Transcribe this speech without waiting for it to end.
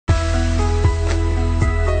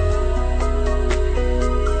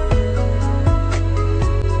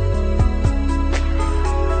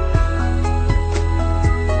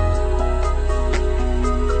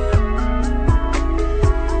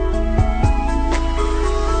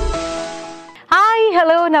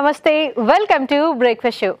నమస్తే welcome to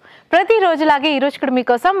breakfast show. ప్రతిరోజులాగే ఈ రోజు కూడా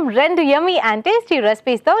మీకోసం రెండు యమ్మీ అండ్ టేస్టీ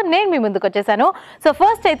రెసిపీస్తో నేను మీ ముందుకు వచ్చేసాను. సో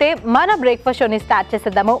ఫస్ట్ అయితే మన బ్రేక్ఫాస్ట్ షోని స్టార్ట్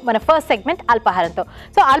చేసేద్దాము. మన first segment అల్పాహారంతో.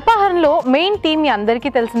 So అల్పాహారంలో main theme మీ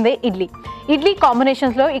అందరికీ తెలిసిందే ఇడ్లీ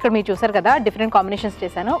కాంబినేషన్స్లో ఇక్కడ మీరు చూసారు కదా, డిఫరెంట్ కాంబినేషన్స్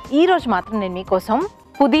చేశాను. ఈ రోజు మాత్రం నేను మీకోసం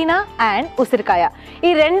పుదీనా అండ్ ఉసిరికాయ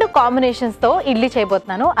ఈ రెండు కాంబినేషన్స్తో ఇడ్లీ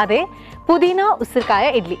చేయబోతున్నాను. అదే పుదీనా ఉసిరికాయ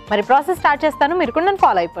ఇడ్లీ. మరి ప్రాసెస్ స్టార్ట్ చేస్తాను, మీరు కూడా నన్ను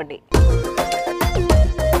ఫాలో అయిపోండి.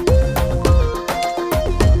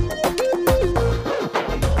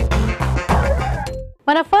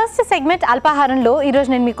 మన ఫస్ట్ సెగ్మెంట్ అల్పాహారంలో ఈరోజు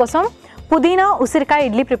నేను మీకోసం పుదీనా ఉసిరికాయ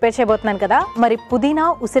ఇడ్లీ ప్రిపేర్ చేయబోతున్నాను కదా. మరి పుదీనా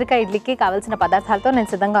ఉసిరికాయ ఇడ్లీకి కావాల్సిన పదార్థాలతో నేను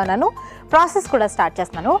సిద్ధంగా ఉన్నాను. ప్రాసెస్ కూడా స్టార్ట్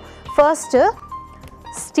చేస్తున్నాను. ఫస్ట్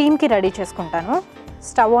స్టీమ్కి రెడీ చేసుకుంటాను.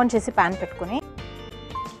 స్టవ్ ఆన్ చేసి ప్యాన్ పెట్టుకుని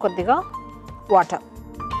కొద్దిగా వాటర్,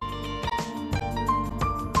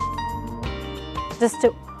 జస్ట్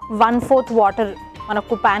 1/4 వాటర్,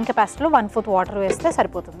 మనకు ప్యాన్ కెపాసిటీలో 1/4 వాటర్ వేస్తే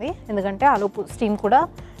సరిపోతుంది. ఎందుకంటే ఆలోపు స్టీమ్ కూడా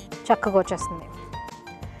చక్కగా వచ్చేస్తుంది.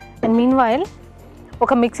 అండ్ మీన్ వైల్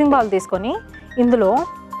ఒక మిక్సింగ్ బౌల్ తీసుకొని ఇందులో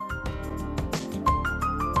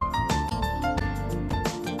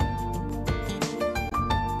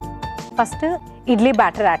ఫస్ట్ ఇడ్లీ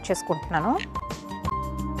బ్యాటర్ యాడ్ చేసుకుంటున్నాను.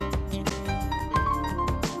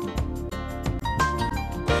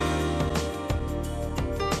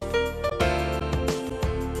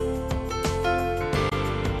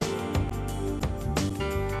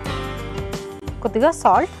 కొద్దిగా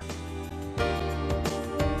సాల్ట్,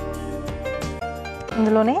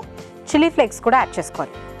 ఇందులోనే చిల్లీ ఫ్లేక్స్ కూడా యాడ్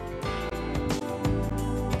చేసుకోవాలి.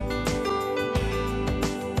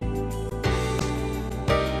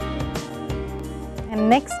 అండ్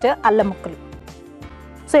నెక్స్ట్ అల్లం ముక్కలు.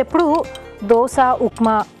 సో ఎప్పుడు దోశ,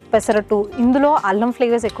 ఉప్మా, పెసరట్టు ఇందులో అల్లం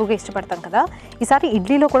ఫ్లేవర్స్ ఎక్కువగా ఇష్టపడతాం కదా, ఈసారి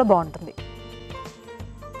ఇడ్లీలో కూడా బాగుంటుంది.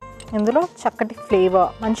 ఇందులో చక్కటి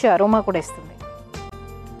ఫ్లేవర్, మంచి అరోమా కూడా ఇస్తుంది.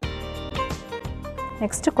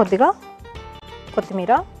 నెక్స్ట్ కొద్దిగా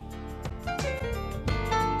కొత్తిమీర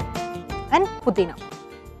అండ్ పుదీనా.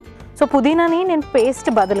 సో పుదీనాని నేను పేస్ట్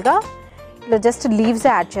బదులుగా ఇలా జస్ట్ లీవ్స్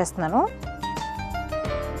యాడ్ చేస్తున్నాను.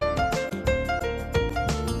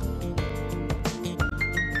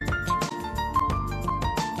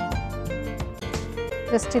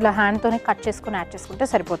 జస్ట్ ఇలా హ్యాండ్తోనే కట్ చేసుకుని యాడ్ చేసుకుంటే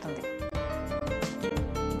సరిపోతుంది.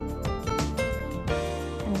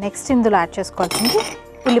 నెక్స్ట్ ఇందులో యాడ్ చేసుకోవాల్సింది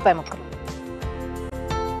ఉల్లిపాయ ముక్కలు.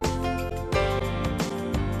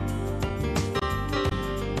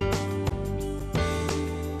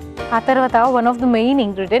 ఆ తర్వాత one of the main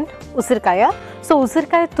ingredient ఉసిరికాయ. సో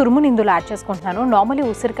ఉసిరికాయ తురుముని ఇందులో యాడ్ చేసుకుంటున్నాను. నార్మల్లీ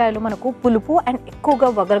ఉసిరికాయలు మనకు పులుపు అండ్ ఎక్కువగా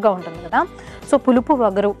వగరుగా ఉంటుంది కదా. సో పులుపు,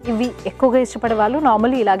 వగరు ఇవి ఎక్కువగా ఇష్టపడే వాళ్ళు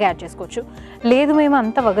నార్మల్లీ ఇలాగే యాడ్ చేసుకోవచ్చు. లేదు మేము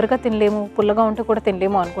అంత వగరుగా తినలేము, పుల్లగా ఉంటే కూడా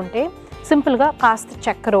తినలేము అనుకుంటే సింపుల్గా కాస్త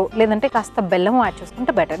చక్కెర లేదంటే కాస్త బెల్లం యాడ్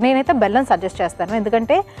చేసుకుంటే బెటర్. నేనైతే బెల్లం సజెస్ట్ చేస్తాను,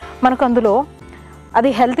 ఎందుకంటే మనకు అందులో అది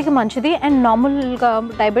హెల్త్కి మంచిది. అండ్ నార్మల్గా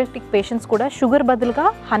డయాబెటిక్ పేషెంట్స్ కూడా షుగర్ బదులుగా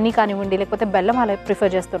హనీ కానివ్వండి లేకపోతే బెల్లం అలా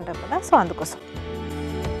ప్రిఫర్ చేస్తుంటారు కదా. సో అందుకోసం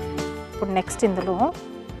ఇప్పుడు నెక్స్ట్ ఇందులో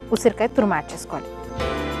ఉసిరికాయ తురుము యాడ్ చేసుకోవాలి.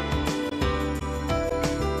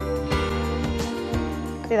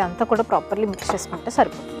 ఇదంతా కూడా ప్రాపర్లీ మిక్స్ చేసుకుంటే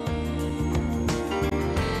సరిపోతుంది.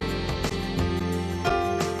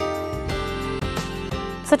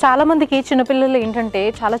 సో చాలామందికి చిన్నపిల్లలు ఏంటంటే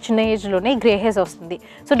చాలా చిన్న ఏజ్లోనే గ్రే హెయిర్స్ వస్తుంది.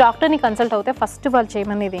 సో డాక్టర్ని కన్సల్ట్ అవుతే ఫస్ట్ వాళ్ళు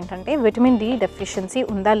చేయమనేది ఏంటంటే విటమిన్ డి డెఫిషియన్సీ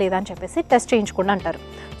ఉందా లేదా అని చెప్పేసి టెస్ట్ చేయించుకోండి అంటారు.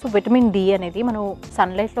 సో విటమిన్ డి అనేది మనం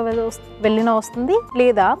సన్లైట్లో వెళ్ళినా వస్తుంది,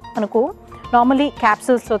 లేదా మనకు నార్మలీ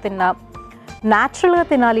క్యాప్సూల్స్లో తిన్నా, న్యాచురల్గా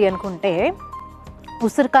తినాలి అనుకుంటే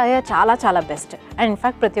ఉసిరికాయ చాలా చాలా బెస్ట్. అండ్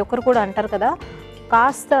ఇన్ఫ్యాక్ట్ ప్రతి ఒక్కరు కూడా అంటారు కదా,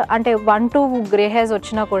 కాస్త అంటే 1-2 గ్రే హెయిర్స్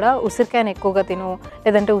వచ్చినా కూడా ఉసిరికాయని ఎక్కువగా తిను,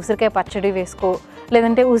 లేదంటే ఉసిరికాయ పచ్చడి వేసుకో,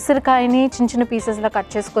 లేదంటే ఉసిరికాయని చిన్న చిన్న పీసెస్లా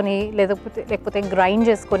కట్ చేసుకొని లేకపోతే గ్రైండ్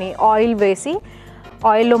చేసుకొని ఆయిల్ వేసి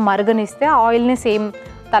ఆయిల్లో మరగనిస్తే ఆయిల్ని సేమ్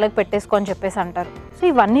తలకు పెట్టేసుకో అని చెప్పేసి అంటారు. సో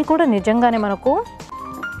ఇవన్నీ కూడా నిజంగానే మనకు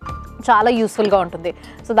చాలా యూస్ఫుల్గా ఉంటుంది.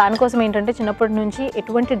 సో దానికోసం ఏంటంటే చిన్నప్పటి నుంచి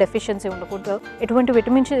ఎటువంటి డెఫిషియన్సీ ఉండకూడదు, ఎటువంటి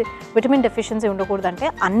విటమిన్ డెఫిషియన్సీ ఉండకూడదు అంటే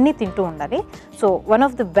అన్నీ తింటూ ఉండాలి. So one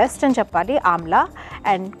of the best అని చెప్పాలి ఆమ్లా.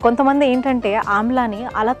 అండ్ కొంతమంది ఏంటంటే ఆమ్లాని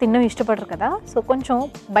అలా తినడం ఇష్టపడరు కదా. సో కొంచెం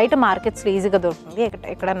బయట మార్కెట్స్లో ఈజీగా దొరుకుతుంది.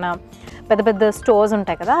 ఎక్కడన్నా పెద్ద పెద్ద స్టోర్స్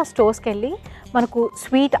ఉంటాయి కదా, ఆ స్టోర్స్కి వెళ్ళి మనకు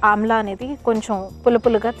స్వీట్ ఆమ్లా అనేది కొంచెం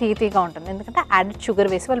పులుపులుగా తీగా ఉంటుంది. ఎందుకంటే యాడెడ్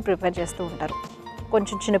షుగర్ వేసి వాళ్ళు ప్రిపేర్ చేస్తూ ఉంటారు.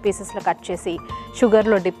 కొంచెం చిన్న పీసెస్లో కట్ చేసి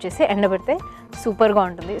షుగర్లో డిప్ చేసి ఎండబెడితే సూపర్గా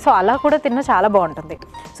ఉంటుంది. సో అలా కూడా తిన్నా చాలా బాగుంటుంది.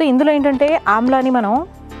 సో ఇందులో ఏంటంటే ఆమ్లాని మనం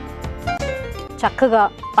చక్కగా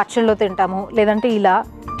పచ్చళ్ళలో తింటాము, లేదంటే ఇలా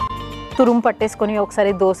తురుము పట్టేసుకొని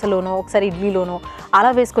ఒకసారి దోశలోనో ఒకసారి ఇడ్లీలోనో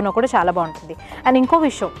అలా వేసుకున్నా కూడా చాలా బాగుంటుంది. అండ్ ఇంకో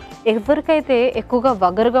విషయం, ఎవరికైతే ఎక్కువగా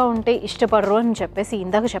వగరుగా ఉంటే ఇష్టపడరు అని చెప్పేసి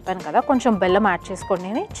ఇందాక చెప్పాను కదా, కొంచెం బెల్లం యాడ్ చేసుకోండి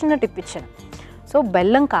అని చిన్న టిప్ ఇచ్చాను. సో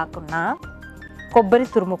బెల్లం కాకుండా కొబ్బరి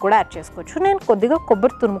తురుము కూడా యాడ్ చేసుకోవచ్చు. నేను కొద్దిగా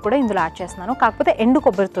కొబ్బరి తురుము కూడా ఇందులో యాడ్ చేస్తున్నాను, కాకపోతే ఎండు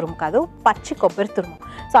కొబ్బరి తురుము కాదు, పచ్చి కొబ్బరి తురుము.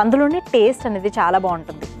 సో అందులోనే టేస్ట్ అనేది చాలా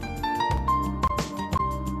బాగుంటుంది.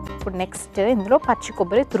 ఇప్పుడు నెక్స్ట్ ఇందులో పచ్చి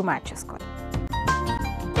కొబ్బరి తురుము యాడ్ చేసుకోవాలి.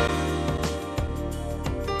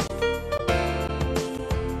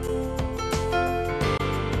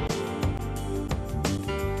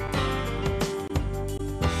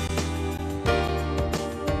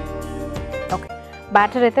 ఓకే,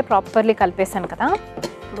 బ్యాటర్ అయితే ప్రాపర్లీ కలిపేసాను కదా.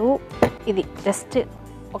 ఇప్పుడు ఇది జస్ట్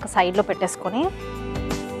ఒక సైడ్లో పెట్టేసుకొని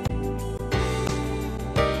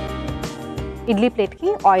ఇడ్లీ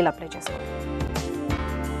ప్లేట్కి ఆయిల్ అప్లై చేసుకోండి.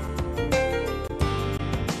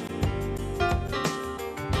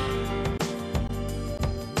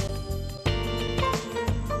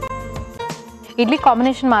 ఇడ్లీ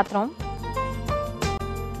కాంబినేషన్ మాత్రం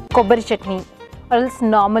కొబ్బరి చట్నీ ఆల్స్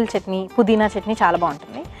నార్మల్ చట్నీ, పుదీనా చట్నీ చాలా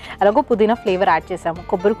బాగుంటుంది. అలాగో పుదీనా ఫ్లేవర్ యాడ్ చేసాము,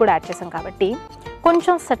 కొబ్బరి కూడా యాడ్ చేసాం కాబట్టి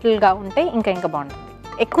కొంచెం సటిల్గా ఉంటే ఇంకా బాగుంటుంది.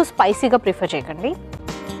 ఎక్కువ స్పైసీగా ప్రిఫర్ చేయకండి.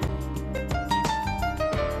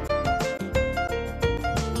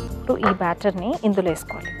 ఇప్పుడు ఈ బ్యాటర్ని ఇందులో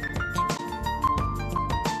వేసుకోవాలి.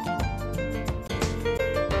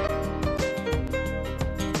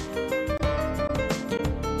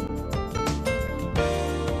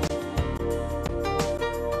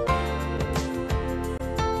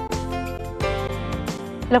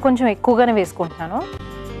 ఇలా కొంచెం ఎక్కువగానే వేసుకుంటున్నాను.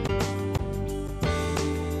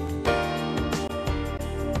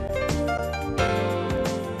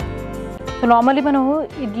 సో నార్మల్లీ మనం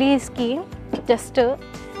ఇడ్లీస్కి జస్ట్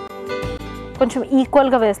కొంచెం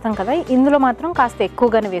ఈక్వల్గా వేస్తాం కదా, ఇందులో మాత్రం కాస్త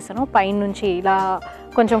ఎక్కువగానే వేసాను, పైనుంచి ఇలా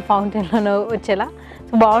కొంచెం ఫౌంటైన్లో వచ్చేలా.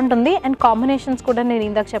 సో బాగుంటుంది. అండ్ కాంబినేషన్స్ కూడా నేను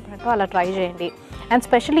ఇందాక చెప్పినట్టు అలా ట్రై చేయండి. అండ్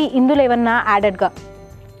స్పెషల్లీ ఇందులో ఏమన్నా యాడెడ్గా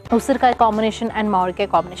ఉసిరికాయ కాంబినేషన్ అండ్ మామిడికాయ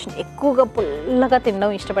కాంబినేషన్, ఎక్కువగా పుల్లగా తినడం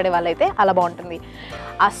ఇష్టపడే వాళ్ళైతే అలా బాగుంటుంది.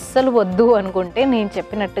 అస్సలు వద్దు అనుకుంటే నేను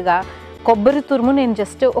చెప్పినట్టుగా కొబ్బరి తురుము నేను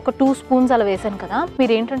జస్ట్ ఒక 2 స్పూన్స్ అలా వేసాను కదా,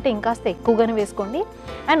 మీరు ఏంటంటే ఇంకాస్త ఎక్కువగానే వేసుకోండి.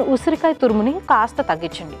 అండ్ ఉసిరికాయ తురుముని కాస్త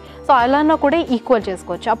తగ్గించండి. సో అలానా కూడా ఈక్వల్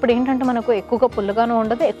చేసుకోవచ్చు. అప్పుడు ఏంటంటే మనకు ఎక్కువగా పుల్లగానూ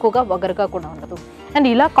ఉండదు, ఎక్కువగా వగరుగా కూడా ఉండదు. అండ్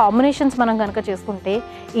ఇలా కాంబినేషన్స్ మనం కనుక చేసుకుంటే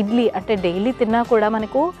ఇడ్లీ అంటే డైలీ తిన్నా కూడా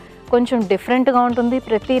మనకు కొంచెం డిఫరెంట్గా ఉంటుంది.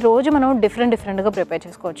 ప్రతిరోజు మనం డిఫరెంట్గా ప్రిపేర్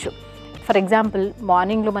చేసుకోవచ్చు. ఫర్ ఎగ్జాంపుల్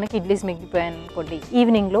మార్నింగ్లో మనకి ఇడ్లీస్ మిగిలిపోయాయి అనుకోండి,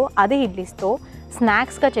 ఈవినింగ్లో అదే ఇడ్లీస్తో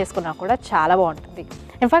స్నాక్స్గా చేసుకున్నా కూడా చాలా బాగుంటుంది.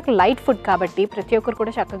 ఇన్ఫ్యాక్ట్ లైట్ ఫుడ్ కాబట్టి ప్రతి ఒక్కరు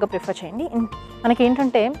కూడా చక్కగా ప్రిఫర్ చేయండి. మనకి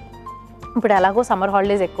ఏంటంటే ఇప్పుడు ఎలాగో సమ్మర్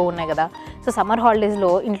హాలిడేస్ ఎక్కువ ఉన్నాయి కదా, సో సమ్మర్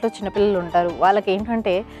హాలిడేస్లో ఇంట్లో చిన్నపిల్లలు ఉంటారు, వాళ్ళకి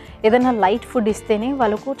ఏంటంటే ఏదైనా లైట్ ఫుడ్ ఇస్తేనే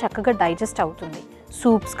వాళ్ళకు చక్కగా డైజెస్ట్ అవుతుంది.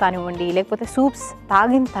 సూప్స్ కానివ్వండి, లేకపోతే సూప్స్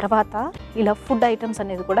తాగిన తర్వాత ఇలా ఫుడ్ ఐటమ్స్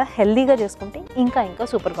అనేది కూడా హెల్దీగా చేసుకుంటే ఇంకా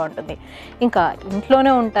సూపర్గా ఉంటుంది. ఇంకా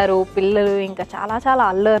ఇంట్లోనే ఉంటారు పిల్లలు, ఇంకా చాలా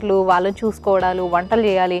అల్లర్లు, వాళ్ళని చూసుకోవడాలు, వంటలు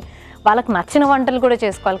చేయాలి, వాళ్ళకి నచ్చిన వంటలు కూడా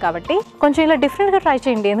చేసుకోవాలి. కాబట్టి కొంచెం ఇలా డిఫరెంట్గా ట్రై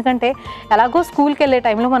చేయండి. ఎందుకంటే ఎలాగో స్కూల్కి వెళ్ళే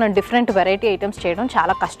టైంలో మనం డిఫరెంట్ వెరైటీ ఐటమ్స్ చేయడం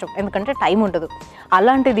చాలా కష్టం, ఎందుకంటే టైం ఉండదు.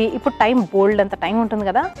 అలాంటిది ఇప్పుడు టైం బోల్డ్ అంత టైం ఉంటుంది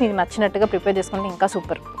కదా, మీకు నచ్చినట్టుగా ప్రిపేర్ చేసుకుంటే ఇంకా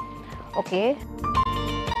సూపర్. ఓకే,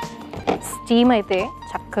 స్టీమ్ అయితే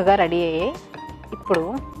చక్కగా రెడీ అయ్యాయి. ఇప్పుడు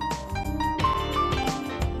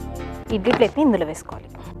ఇడ్లీ ప్లేట్ని ఇందులో వేసుకోవాలి.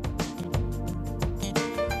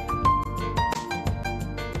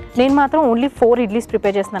 నేను మాత్రం ఓన్లీ 4 ఇడ్లీస్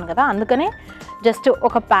ప్రిపేర్ చేస్తున్నాను కదా, అందుకనే జస్ట్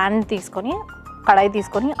ఒక ప్యాన్ తీసుకొని, కడాయి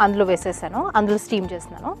తీసుకొని అందులో వేసేసాను, అందులో స్టీమ్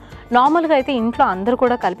చేస్తున్నాను. నార్మల్గా అయితే ఇంట్లో అందరూ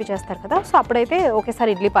కూడా కలిపి చేస్తారు కదా, సో అప్పుడైతే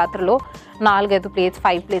ఒకేసారి ఇడ్లీ పాత్రలో 4-5 ప్లేట్స్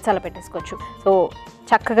 5 ప్లేట్స్ అలా పెట్టేసుకోవచ్చు. సో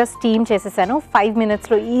చక్కగా స్టీమ్ చేసేసాను. 5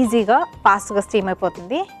 మినిట్స్లో ఈజీగా ఫాస్ట్గా స్టీమ్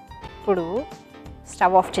అయిపోతుంది. ఇప్పుడు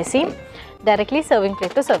స్టవ్ ఆఫ్ చేసి డైరెక్ట్లీ సర్వింగ్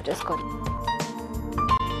ప్లేట్తో సర్వ్ చేసుకోండి.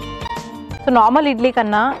 సో నార్మల్ ఇడ్లీ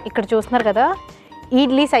కన్నా ఇక్కడ చూస్తున్నారు కదా,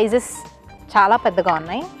 ఇడ్లీ సైజెస్ చాలా పెద్దగా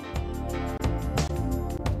ఉన్నాయి.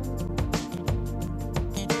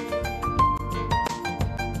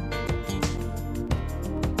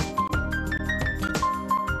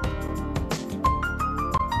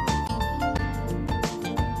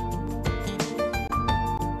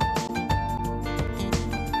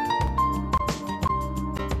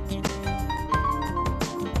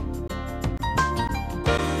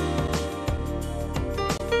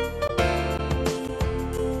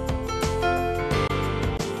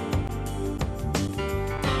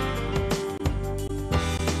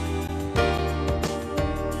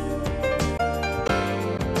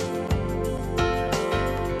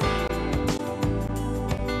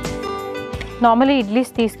 నార్మల్లీ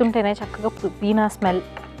ఇడ్లీస్ తీస్తుంటేనే చక్కగా పుదీనా స్మెల్,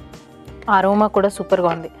 అరోమా కూడా సూపర్గా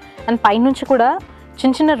ఉంది. అండ్ పైనుంచి కూడా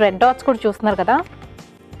చిన్న రెడ్ డాట్స్ కూడా చూస్తున్నారు కదా,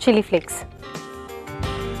 chilli flakes,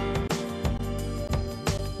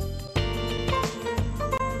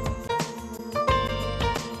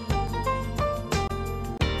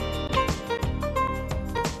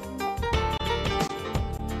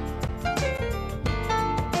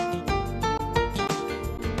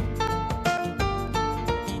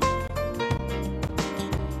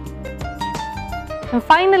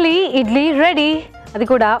 finally idli ready. అది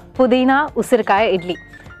కూడా పుదీనా ఉసిరికాయ ఇడ్లీ.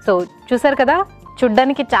 సో చూసారు కదా,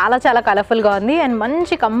 చూడ్డానికి చాలా చాలా కలర్ఫుల్గా ఉంది అండ్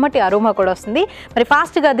మంచి కమ్మటి అరోమా కూడా వస్తుంది. మరి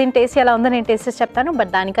ఫాస్ట్గా దీని టేస్ట్ ఎలా ఉందో నేను టేస్ట్ చేసి చెప్తాను.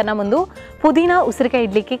 బట్ దానికన్నా ముందు పుదీనా ఉసిరికాయ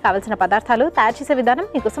ఇడ్లీకి కావాల్సిన పదార్థాలు, తయారు చేసే విధానం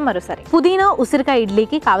మీకోసం మరోసారి. పుదీనా ఉసిరికాయ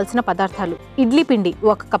ఇడ్లీకి కావాల్సిన పదార్థాలు: ఇడ్లీ పిండి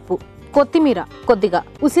 1 కప్పు, కొత్తిమీర కొద్దిగా,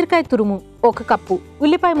 ఉసిరికాయ తురుము 1 కప్పు,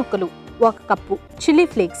 ఉల్లిపాయ ముక్కలు 1 కప్పు, చిల్లీ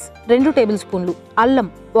ఫ్లేక్స్ 2 టేబుల్ స్పూన్లు, అల్లం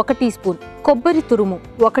 1 టీ స్పూన్, కొబ్బరి తురుము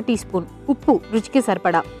 1 టీ స్పూన్, ఉప్పు రుచికి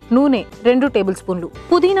సరిపడా, నూనె 2 టేబుల్ స్పూన్లు.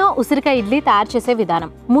 పుదీనా ఉసిరికాయ ఇడ్లీ తయారు చేసే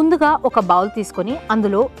విధానం: ముందుగా ఒక బౌల్ తీసుకొని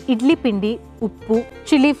అందులో ఇడ్లీ పిండి, ఉప్పు,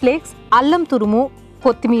 చిల్లీ ఫ్లేక్స్, అల్లం తురుము,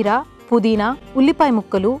 కొత్తిమీర, పుదీనా, ఉల్లిపాయ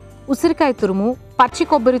ముక్కలు, ఉసిరికాయ తురుము, పచ్చి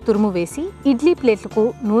కొబ్బరి తురుము వేసి ఇడ్లీ ప్లేట్లకు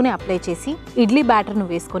నూనె అప్లై చేసి ఇడ్లీ బ్యాటర్ను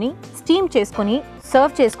వేసుకొని స్టీమ్ చేసుకొని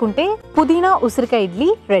సర్వ్ చేసుకుంటే పుదీనా ఉసిరికాయ ఇడ్లీ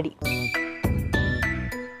రెడీ.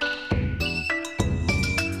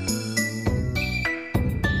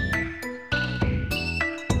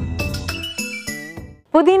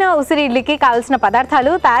 పుదీనా ఉసిరి ఇడ్లీకి కావాల్సిన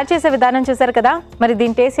పదార్థాలు, తయారు చేసే విధానం చూసారు కదా. మరి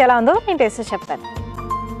దీని టేస్ట్ ఎలా ఉందో నేను టేస్ట్ చెప్తాను.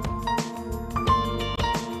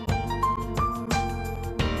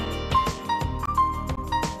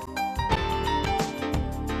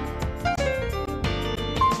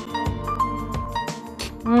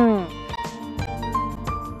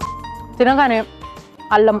 తినగానే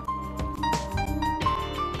అల్లం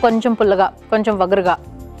కొంచెం పుల్లగా, కొంచెం వగరుగా,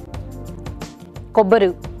 కొబ్బరి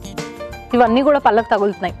ఇవన్నీ కూడా పళ్ళకు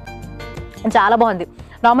తగులుతున్నాయి. చాలా బాగుంది.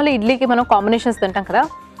 నార్మల్లీ ఇడ్లీకి మనం కాంబినేషన్స్ తింటాం కదా,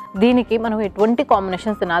 దీనికి మనం ఎటువంటి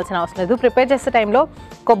కాంబినేషన్స్ తినాల్సిన అవసరం లేదు. ప్రిపేర్ చేసే టైంలో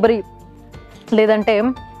కొబ్బరి లేదంటే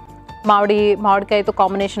మామిడికాయతో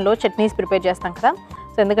కాంబినేషన్లో చట్నీస్ ప్రిపేర్ చేస్తాం కదా.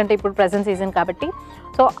 సో ఎందుకంటే ఇప్పుడు ప్రెజెంట్ సీజన్ కాబట్టి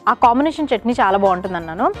సో ఆ కాంబినేషన్ చట్నీ చాలా బాగుంటుంది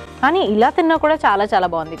అన్నాను. కానీ ఇలా తిన్నా కూడా చాలా చాలా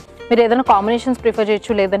బాగుంది. మీరు ఏదైనా కాంబినేషన్స్ ప్రిఫర్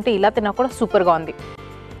చేయొచ్చు, లేదంటే ఇలా తిన్నా కూడా సూపర్గా ఉంది.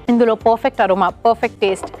 ఇందులో perfect aroma, perfect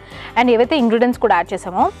taste and ఏవైతే ఇంగ్రీడియంట్స్ కూడా యాడ్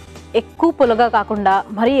చేసామో ఎక్కువ పుల్లగా కాకుండా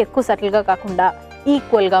మరీ ఎక్కువ సటిల్గా కాకుండా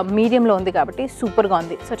ఈక్వల్గా మీడియంలో ఉంది కాబట్టి సూపర్గా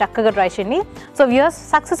ఉంది. సో చక్కగా ట్రై చేయండి. సో వ్యూయర్స్,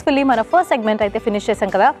 సక్సెస్ఫుల్లీ మన ఫస్ట్ సెగ్మెంట్ అయితే ఫినిష్ చేసాం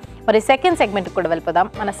కదా. మరి సెకండ్ సెగ్మెంట్కి కూడా వెళ్ళిపోదాం.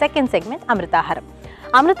 మన second segment అమృతాహారం.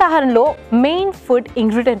 అమృతాహారంలో main food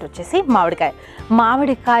ingredient వచ్చేసి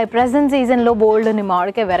మామిడికాయ ప్రెజెంట్ సీజన్లో బోల్డ్ని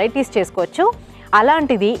మామిడికాయ వెరైటీస్ చేసుకోవచ్చు.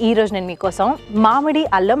 అలాంటిది ఈరోజు నేను మీకోసం మామిడి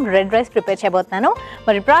అల్లం రెడ్ రైస్ ప్రిపేర్ చేయబోతున్నాను.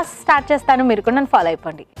 మరి ప్రాసెస్ స్టార్ట్ చేస్తాను, మీరు కూడా నన్ను ఫాలో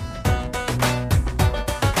అయిపోండి.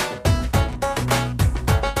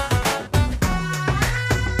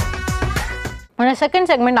 మన సెకండ్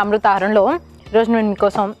సెగ్మెంట్ అమృతాహారంలో ఈరోజు నేను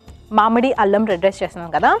మీకోసం మామిడి అల్లం రెడ్ రైస్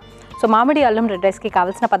చేస్తున్నాను కదా. సో మామిడి అల్లం రెడ్ రైస్కి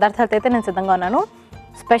కావాల్సిన పదార్థాలతో అయితే నేను సిద్ధంగా ఉన్నాను.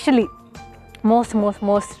 స్పెషలీ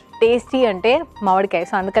మోస్ట్ టేస్టీ అంటే మామిడికాయ.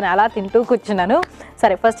 సో అందుకని అలా తింటూ కూర్చున్నాను.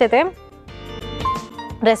 సరే, ఫస్ట్ అయితే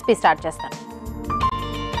రెసిపీ స్టార్ట్ చేస్తాను.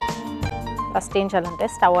 ఫస్ట్ ఏం చేయాలంటే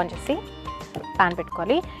స్టవ్ ఆన్ చేసి ప్యాన్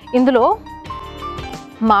పెట్టుకోవాలి. ఇందులో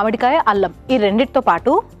మామిడికాయ, అల్లం ఈ రెండింటితో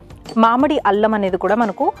పాటు మామిడి అల్లం అనేది కూడా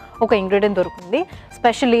మనకు ఒక ఇంగ్రీడియంట్ దొరుకుతుంది.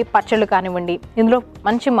 స్పెషల్లీ పచ్చళ్ళు కానివ్వండి, ఇందులో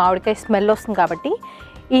మంచి మామిడికాయ స్మెల్ వస్తుంది కాబట్టి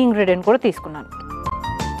ఈ ఇంగ్రీడియంట్ కూడా తీసుకున్నాను.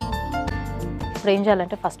 ఇప్పుడు ఏం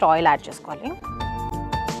చేయాలంటే ఫస్ట్ ఆయిల్ యాడ్ చేసుకోవాలి.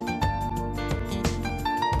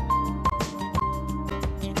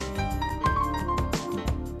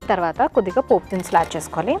 తర్వాత కొద్దిగా పోపు దినుసులు యాడ్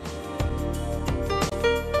చేసుకోవాలి.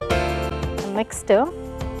 నెక్స్ట్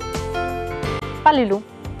పల్లీలు,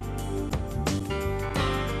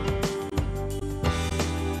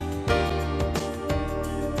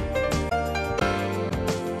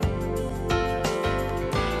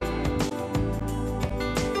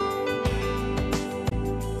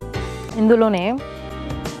 ఇందులోనే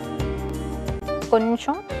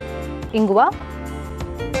కొంచెం ఇంగువ,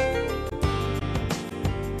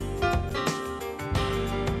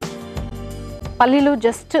 పల్లీలు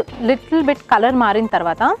జస్ట్ లిటిల్ బిట్ కలర్ మారిన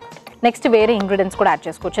తర్వాత నెక్స్ట్ వేరే ఇంగ్రీడియంట్స్ కూడా యాడ్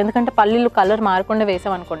చేసుకోవచ్చు. ఎందుకంటే పల్లీలు కలర్ మారకుండా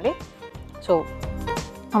వేసామనుకోండి సో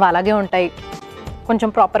అవి అలాగే ఉంటాయి, కొంచెం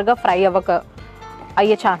ప్రాపర్గా ఫ్రై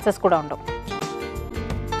అయ్యే ఛాన్సెస్ కూడా ఉండవు.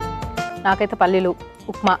 నాకైతే పల్లీలు,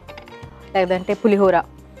 ఉప్మా లేదంటే పులిహోర,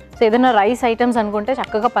 సో ఏదైనా రైస్ ఐటమ్స్ అనుకుంటే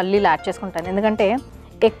చక్కగా పల్లీలు యాడ్ చేసుకుంటాను. ఎందుకంటే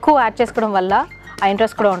ఎక్కువ యాడ్ చేసుకోవడం వల్ల ఆ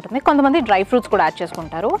ఇంట్రెస్ట్ కూడా ఉంటుంది. కొంతమంది డ్రై ఫ్రూట్స్ కూడా యాడ్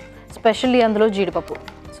చేసుకుంటారు, స్పెషల్లీ అందులో జీడిపప్పు,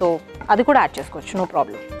 సో అది కూడా యాడ్ చేసుకోవచ్చు, నో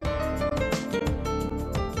ప్రాబ్లం.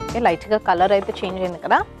 ఓకే, లైట్గా కలర్ అయితే చేంజ్ అయింది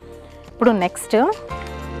కదా. ఇప్పుడు నెక్స్ట్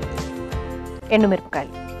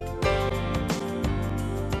ఎండుమిరపకాయలు.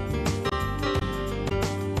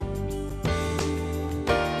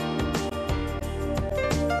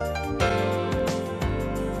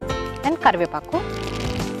 కరివేపాకు,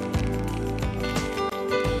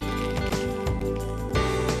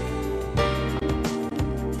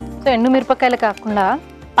 సో ఎండుమిరపకాయలు కాకుండా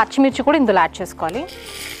పచ్చిమిర్చి కూడా ఇందులో యాడ్ చేసుకోవాలి.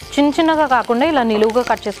 చిన్న చిన్నగా కాకుండా ఇలా నిలువుగా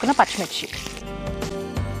కట్ చేసుకున్న పచ్చిమిర్చి.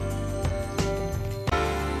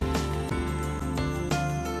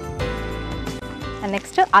 అండ్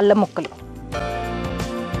నెక్స్ట్ అల్లం ముక్కలు.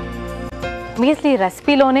 మీస్లీ ఈ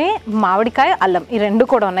రెసిపీలోనే మామిడికాయ అల్లం ఈ రెండు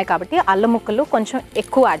కూడా ఉన్నాయి కాబట్టి అల్లం ముక్కలు కొంచెం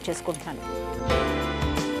ఎక్కువ యాడ్ చేసుకుంటున్నాను.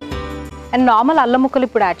 అండ్ నార్మల్ అల్లం ముక్కలు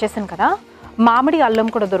ఇప్పుడు యాడ్ చేశాను కదా, మామిడి అల్లం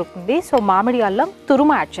కూడా దొరుకుతుంది. సో మామిడి అల్లం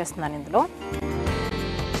తురుము యాడ్ చేస్తున్నాను ఇందులో.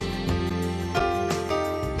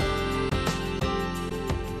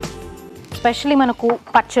 స్పెషల్లీ మనకు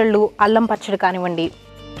పచ్చళ్ళు, అల్లం పచ్చడి కానివ్వండి,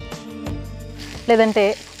 లేదంటే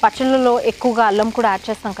పచ్చళ్ళలో ఎక్కువగా అల్లం కూడా యాడ్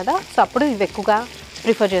చేస్తాం కదా, సో అప్పుడు ఇవి ఎక్కువగా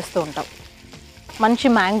ప్రిఫర్ చేస్తూ ఉంటాం. మంచి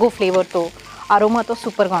మ్యాంగో ఫ్లేవర్తో, అరోమాతో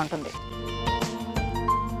సూపర్గా ఉంటుంది.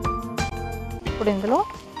 ఇప్పుడు ఇందులో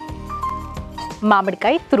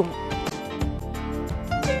మామిడికాయ తురుము,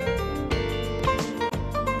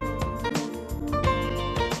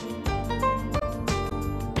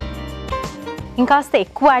 ఇంకాస్త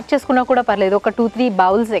ఎక్కువ యాడ్ చేసుకున్నా కూడా పర్లేదు, ఒక 2-3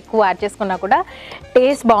 బౌల్స్ ఎక్కువ యాడ్ చేసుకున్నా కూడా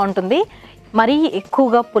టేస్ట్ బాగుంటుంది. మరీ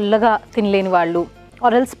ఎక్కువగా పుల్లగా తినలేని వాళ్ళు,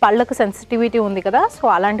 ఆర్ఎల్స్ పళ్ళకు సెన్సిటివిటీ ఉంది కదా, సో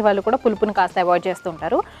అలాంటి వాళ్ళు కూడా పులుపుని కాస్త అవాయిడ్ చేస్తూ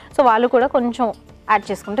ఉంటారు. సో వాళ్ళు కూడా కొంచెం యాడ్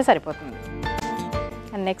చేసుకుంటే సరిపోతుంది.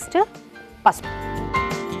 అండ్ నెక్స్ట్ పసుపు.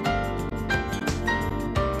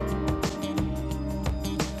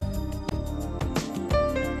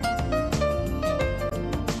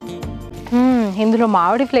 ఇందులో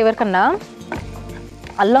మామిడి ఫ్లేవర్ కన్నా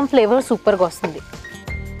అల్లం ఫ్లేవర్ సూపర్గా వస్తుంది.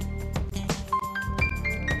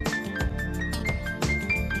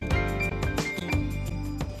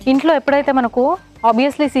 ఇంట్లో ఎప్పుడైతే మనకు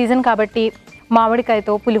ఆబ్వియస్లీ సీజన్ కాబట్టి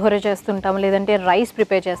మామిడికాయతో పులిహోర చేస్తుంటాం, లేదంటే రైస్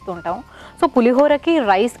ప్రిపేర్ చేస్తూ ఉంటాం. సో పులిహోరకి,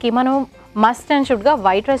 రైస్కి మనం must and షుడ్గా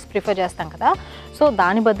white rice prefer చేస్తాం కదా. సో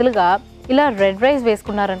దాని బదులుగా ఇలా రెడ్ రైస్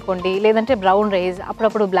వేసుకున్నారనుకోండి, లేదంటే బ్రౌన్ రైస్,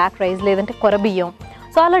 అప్పుడప్పుడు బ్లాక్ రైస్, లేదంటే కొరబియ్యం.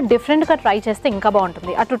 సో అలా డిఫరెంట్గా ట్రై చేస్తే ఇంకా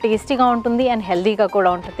బాగుంటుంది. అటు టేస్టీగా ఉంటుంది అండ్ హెల్తీగా కూడా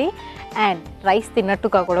ఉంటుంది అండ్ రైస్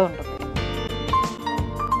తిన్నట్టుగా కూడా ఉంటుంది.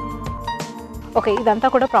 ఓకే, ఇదంతా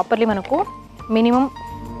కూడా ప్రాపర్లీ మనకు minimum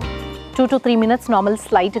 2 to 3 minutes normal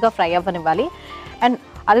స్లైట్గా fry అవ్వనివ్వాలి. And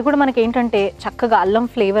అది కూడా మనకి ఏంటంటే చక్కగా అల్లం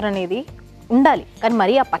ఫ్లేవర్ అనేది ఉండాలి, కానీ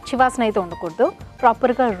మరీ ఆ పచ్చివాసన అయితే ఉండకూడదు.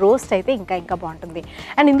 ప్రాపర్గా రోస్ట్ అయితే ఇంకా ఇంకా బాగుంటుంది.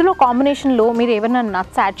 అండ్ ఇందులో కాంబినేషన్లో మీరు ఏమైనా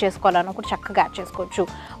నట్స్ యాడ్ చేసుకోవాలన్నా కూడా చక్కగా యాడ్ చేసుకోవచ్చు.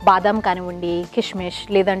 బాదాం కానివ్వండి, కిష్మిష్,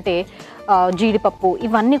 లేదంటే జీడిపప్పు,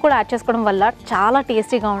 ఇవన్నీ కూడా యాడ్ చేసుకోవడం వల్ల చాలా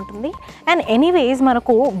టేస్టీగా ఉంటుంది. అండ్ ఎనీవేస్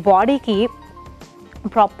మనకు బాడీకి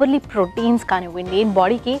ప్రాపర్లీ ప్రోటీన్స్ కానివ్వండి,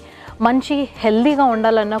 బాడీకి మంచి హెల్తీగా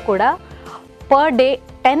ఉండాలన్నా కూడా పర్ డే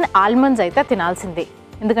 10 ఆల్మండ్స్ అయితే తినాల్సిందే.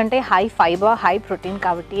 ఎందుకంటే హై ఫైబర్, హై ప్రోటీన్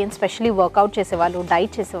కాబట్టి. అండ్ స్పెషలీ వర్కౌట్ చేసేవాళ్ళు,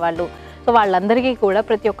 డైట్ చేసేవాళ్ళు, సో వాళ్ళందరికీ కూడా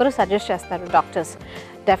ప్రతి ఒక్కరు సజెస్ట్ చేస్తారు doctors,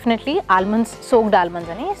 definitely almonds, soaked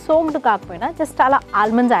almonds అని. సోక్డ్ కాకపోయినా జస్ట్ అలా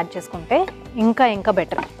ఆల్మండ్స్ యాడ్ చేసుకుంటే ఇంకా ఇంకా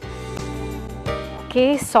బెటర్. ఓకే,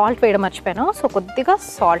 సాల్ట్ వేయడం మర్చిపోయాను, సో కొద్దిగా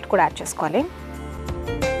సాల్ట్ కూడా యాడ్ చేసుకోవాలి.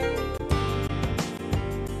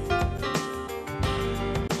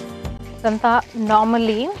 ఇదంతా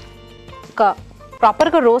నార్మల్లీ ఒక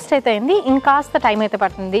ప్రాపర్గా రోస్ట్ అయితే అయింది. ఇంకాస్త టైం అయితే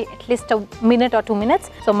పడుతుంది, అట్లీస్ట్ 1 or 2 minutes.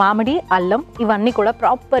 సో మామిడి, అల్లం ఇవన్నీ కూడా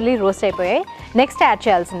ప్రాపర్లీ రోస్ట్ అయిపోయాయి. నెక్స్ట్ యాడ్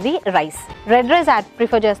చేయాల్సింది rice. Red rice add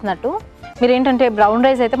prefer చేస్తున్నట్టు మీరు ఏంటంటే బ్రౌన్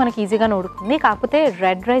రైస్ అయితే మనకి ఈజీగానే ఉడుకుతుంది, కాకపోతే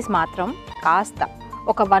రెడ్ రైస్ మాత్రం కాస్త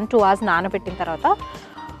ఒక 1-2 hours నానబెట్టిన తర్వాత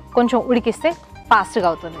కొంచెం ఉడికిస్తే ఫాస్ట్గా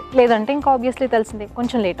అవుతుంది. లేదంటే ఇంకా ఆబ్వియస్లీ తెలిసిందే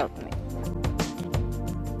కొంచెం లేట్ అవుతుంది.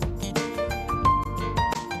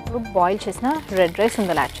 బాయిల్ చేసిన రెడ్ రైస్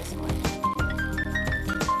ఇందులో యాడ్ చేసుకోవాలి.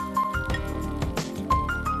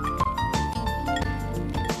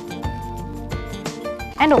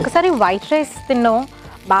 అండ్ ఒకసారి వైట్ రైస్ తిన్నాం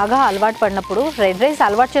బాగా అలవాటు పడినప్పుడు రెడ్ రైస్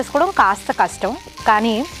అలవాటు చేసుకోవడం కాస్త కష్టం,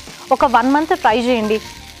 కానీ ఒక 1 month ట్రై చేయండి,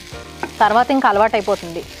 తర్వాత ఇంకా అలవాటు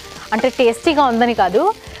అయిపోతుంది. అంటే టేస్టీగా ఉందని కాదు,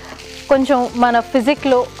 కొంచెం మన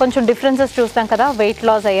ఫిజిక్లో కొంచెం డిఫరెన్సెస్ చూస్తాం కదా, వెయిట్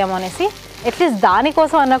లాస్ అయ్యాము అనేసి, అట్లీస్ట్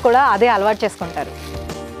దానికోసం అన్నా కూడా అదే అలవాటు చేసుకుంటారు.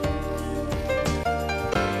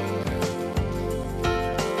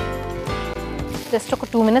 జస్ట్ ఒక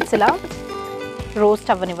 2 minutes ఇలా రోస్ట్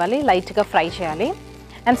అవ్వనివ్వాలి, లైట్గా ఫ్రై చేయాలి.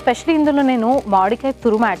 అండ్ స్పెషల్లీ ఇందులో నేను మామిడికాయ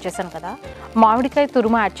తురుము యాడ్ చేశాను కదా, మామిడికాయ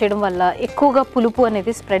తురుము యాడ్ చేయడం వల్ల ఎక్కువగా పులుపు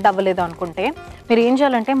అనేది స్ప్రెడ్ అవ్వలేదు అనుకుంటే మీరు ఏం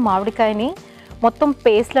చేయాలంటే మామిడికాయని మొత్తం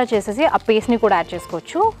పేస్ట్లా చేసేసి ఆ పేస్ట్ని కూడా యాడ్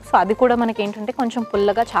చేసుకోవచ్చు. సో అది కూడా మనకి ఏంటంటే కొంచెం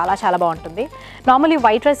పుల్లగా చాలా చాలా బాగుంటుంది. నార్మల్లీ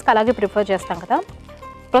వైట్ రైస్కి అలాగే ప్రిఫర్ చేస్తాం కదా,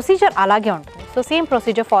 ప్రొసీజర్ అలాగే ఉంటుంది. సో సేమ్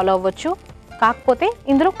ప్రొసీజర్ ఫాలో అవ్వచ్చు, కాకపోతే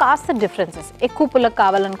ఇందులో కాస్త డిఫరెన్సెస్, ఎక్కువ పుల్లగా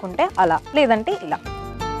కావాలనుకుంటే అలా, లేదంటే ఇలా.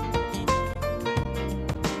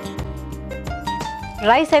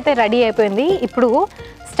 రైస్ అయితే రెడీ అయిపోయింది. ఇప్పుడు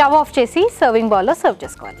స్టవ్ ఆఫ్ చేసి సర్వింగ్ బౌల్లో సర్వ్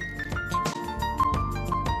చేసుకోవాలి.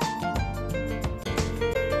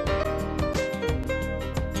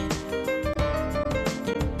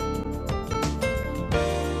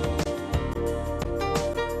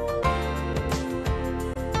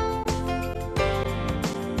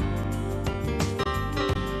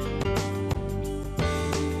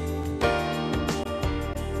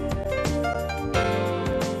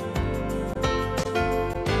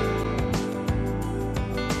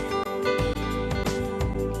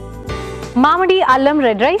 మామిడి అల్లం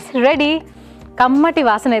రెడ్ రైస్ రెడీ. కమ్మటి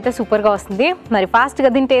వాసన అయితే సూపర్గా వస్తుంది. మరి ఫాస్ట్గా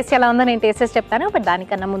దీని టేస్ట్ ఎలా ఉందో నేను టేస్ట్ చేసి చెప్తాను. బట్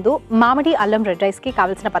దానికన్నా ముందు మామిడి అల్లం రెడ్ రైస్కి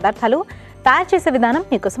కావాల్సిన పదార్థాలు, తయారు చేసే విధానం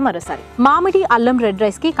మీకోసం మరోసారి. మామిడి అల్లం రెడ్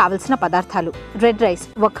రైస్కి కావాల్సిన పదార్థాలు: రెడ్ రైస్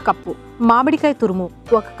 1 కప్పు, మామిడికాయ తురుము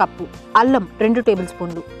 1 కప్పు, అల్లం 2 టేబుల్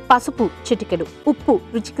స్పూన్లు, పసుపు చిటికెడు, ఉప్పు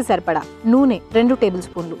రుచికి సరిపడా, నూనె 2 టేబుల్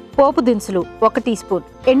స్పూన్లు, పోపు దినుసులు 1 టీ స్పూన్,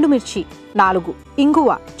 ఎండుమిర్చి 4, ఇంగువ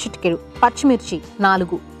చిటికెడు, పచ్చిమిర్చి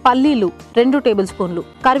 4, పల్లీలు 2 టేబుల్ స్పూన్లు,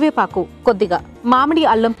 కరివేపాకు కొద్దిగా, మామిడి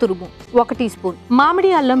అల్లం తురుము 1 టీ స్పూన్.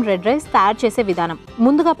 మామిడి అల్లం రెడ్ రైస్ తయారు చేసే విధానం: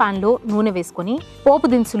 ముందుగా పాన్లో నూనె వేసుకొని పోపు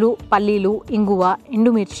దినుసులు, పల్లీలు, ఇంగువ,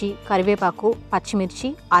 ఎండుమిర్చి, కరివేపాకు, పచ్చిమిర్చి,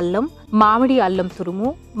 అల్లం, మామిడి అల్లం తురుము,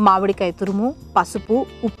 మామిడికాయ తురుము, పసుపు,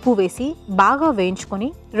 ఉప్పు వేసి బాగా వేయించుకొని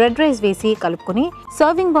రెడ్ రైస్ వేసి కలుపుకొని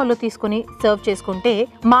సర్వింగ్ బౌల్లో తీసుకొని సర్వ్ చేసుకుంటే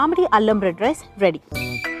మామిడి అల్లం రెడ్ రైస్ రెడీ.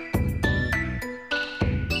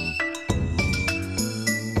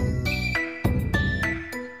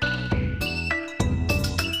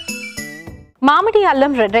 మామిడి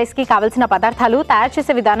అల్లం రెడ్ రైస్కి కావాల్సిన పదార్థాలు, తయారు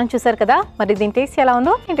చేసే విధానం చూసారు కదా. మరి దీని టేస్ట్ ఎలా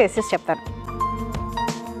ఉందో నేను టేస్ట్ చేసి చెప్తాను.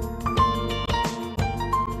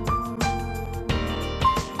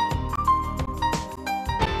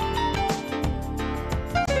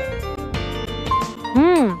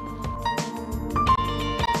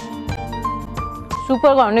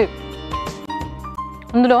 సూపర్గా ఉంది.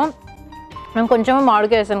 అందులో నేను కొంచెం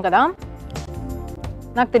మామిడికాయ వేసాను కదా,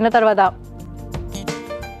 నాకు తిన్న తర్వాత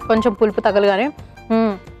కొంచెం పులుపు తగలగానే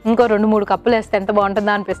ఇంకో 2-3 కప్పులు వేస్తే ఎంత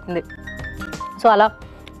బాగుంటుందా అనిపిస్తుంది. సో అలా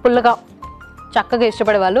పుల్లగా చక్కగా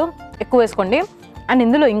ఇష్టపడే వాళ్ళు ఎక్కువ వేసుకోండి. అండ్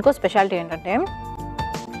ఇందులో ఇంకో స్పెషాలిటీ ఏంటంటే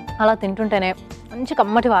అలా తింటుంటేనే మంచి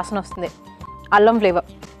కమ్మటి వాసన వస్తుంది, అల్లం ఫ్లేవర్.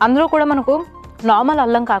 అందులో కూడా మనకు నార్మల్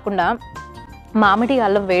అల్లం కాకుండా మామిడి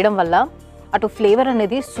అల్లం వేయడం వల్ల అటు ఫ్లేవర్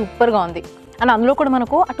అనేది సూపర్గా ఉంది. అండ్ అందులో కూడా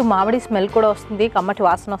మనకు అటు మామిడి స్మెల్ కూడా వస్తుంది, కమ్మటి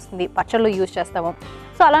వాసన వస్తుంది. పచ్చళ్ళు యూజ్ చేస్తాము.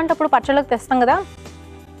 సో అలాంటప్పుడు పచ్చళ్ళకి తెస్తాం కదా,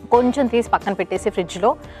 కొంచెం తీసి పక్కన పెట్టేసి ఫ్రిడ్జ్లో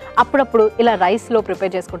అప్పుడప్పుడు ఇలా రైస్లో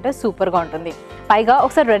ప్రిపేర్ చేసుకుంటే సూపర్గా ఉంటుంది. పైగా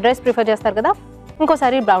ఒకసారి రెడ్ రైస్ ప్రిఫర్ చేస్తారు కదా,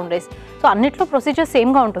 ఇంకోసారి బ్రౌన్ రైస్. సో అన్నిట్లో ప్రొసీజర్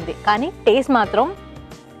సేమ్గా ఉంటుంది, కానీ టేస్ట్ మాత్రం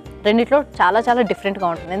రెండిట్లో చాలా చాలా డిఫరెంట్గా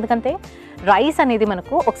ఉంటుంది. ఎందుకంటే రైస్ అనేది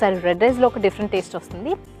మనకు ఒకసారి రెడ్ రైస్లో ఒక డిఫరెంట్ టేస్ట్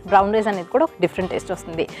వస్తుంది, బ్రౌన్ రైస్ అనేది కూడా ఒక డిఫరెంట్ టేస్ట్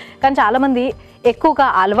వస్తుంది. కానీ చాలామంది ఎక్కువగా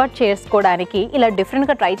అలవాటు చేసుకోవడానికి ఇలా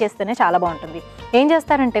డిఫరెంట్గా ట్రై చేస్తేనే చాలా బాగుంటుంది. ఏం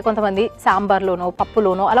చేస్తారంటే కొంతమంది సాంబార్లోనో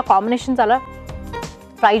పప్పులోనో అలా కాంబినేషన్స్ అలా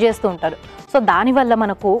ఫ్రై చేస్తూ ఉంటారు. సో దానివల్ల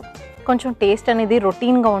మనకు కొంచెం టేస్ట్ అనేది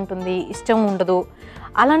రొటీన్గా ఉంటుంది, ఇష్టం ఉండదు.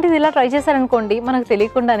 అలాంటిది ఇలా ట్రై చేశారనుకోండి, మనకు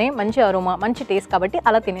తెలియకుండానే మంచి అరోమా, మంచి టేస్ట్, కాబట్టి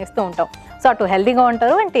అలా తినేస్తూ ఉంటాం. సో అటు హెల్తీగా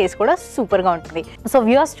ఉంటారు అండ్ టేస్ట్ కూడా సూపర్గా ఉంటుంది. సో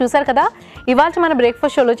వ్యూవర్స్ చూసారు కదా, ఇవాళ మన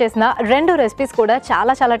బ్రేక్ఫాస్ట్ షోలో చేసిన 2 రెసిపీస్ కూడా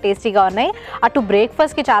చాలా చాలా టేస్టీగా ఉన్నాయి. అటు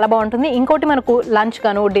బ్రేక్ఫాస్ట్కి చాలా బాగుంటుంది, ఇంకోటి మనకు లంచ్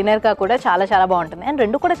గాను డిన్నర్గా కూడా చాలా చాలా బాగుంటుంది. అండ్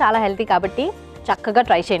 2 కూడా చాలా హెల్తీ కాబట్టి చక్కగా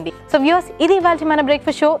ట్రై చేయండి. సో వ్యూవర్స్, ఇది ఇవాళ మన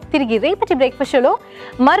బ్రేక్ఫాస్ట్ షో. తిరిగి రేపటి బ్రేక్ఫాస్ట్ షోలో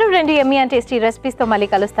మరో 2 యమ్మీ అండ్ టేస్టీ రెసిపీస్తో మళ్ళీ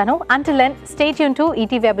కలుస్తాను. Until then stay tune to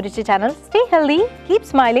ETV అభిరుచి channel. Stay healthy, keep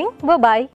smiling, by.